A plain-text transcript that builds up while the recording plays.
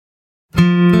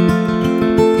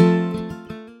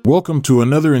Welcome to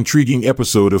another intriguing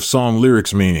episode of Song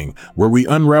Lyrics Meaning, where we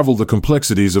unravel the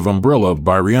complexities of Umbrella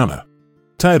by Rihanna.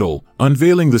 Title: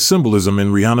 Unveiling the Symbolism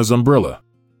in Rihanna's Umbrella.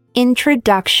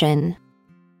 Introduction.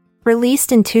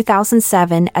 Released in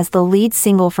 2007 as the lead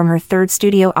single from her third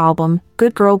studio album,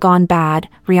 Good Girl Gone Bad,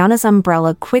 Rihanna's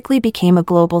Umbrella quickly became a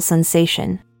global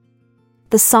sensation.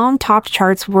 The song topped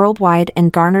charts worldwide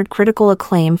and garnered critical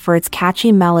acclaim for its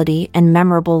catchy melody and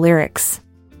memorable lyrics.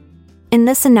 In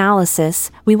this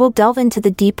analysis, we will delve into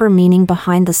the deeper meaning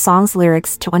behind the song's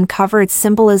lyrics to uncover its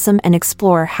symbolism and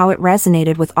explore how it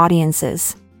resonated with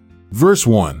audiences. Verse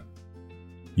 1.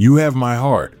 You have my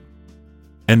heart,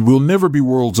 and we'll never be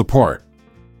worlds apart.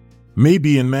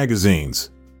 Maybe in magazines,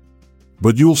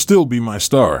 but you'll still be my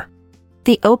star.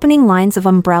 The opening lines of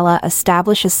Umbrella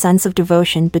establish a sense of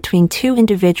devotion between two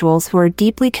individuals who are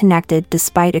deeply connected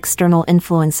despite external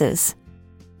influences.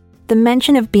 The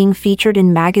mention of being featured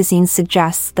in magazines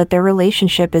suggests that their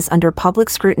relationship is under public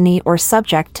scrutiny or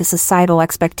subject to societal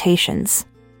expectations.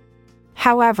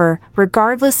 However,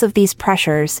 regardless of these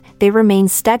pressures, they remain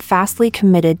steadfastly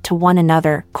committed to one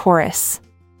another. Chorus.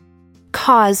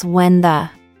 Cause when the.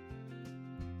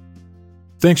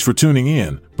 Thanks for tuning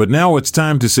in, but now it's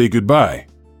time to say goodbye.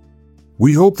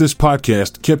 We hope this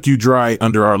podcast kept you dry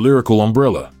under our lyrical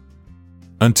umbrella.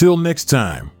 Until next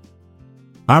time.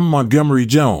 I'm Montgomery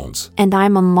Jones. And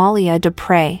I'm Amalia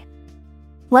Dupre.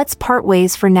 Let's part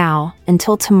ways for now,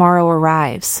 until tomorrow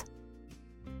arrives.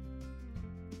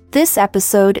 This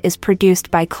episode is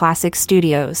produced by Classic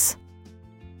Studios.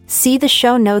 See the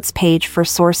show notes page for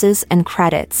sources and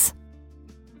credits.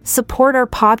 Support our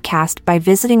podcast by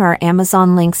visiting our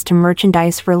Amazon links to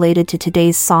merchandise related to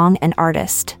today's song and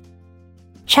artist.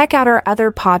 Check out our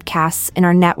other podcasts in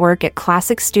our network at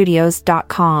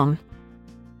classicstudios.com.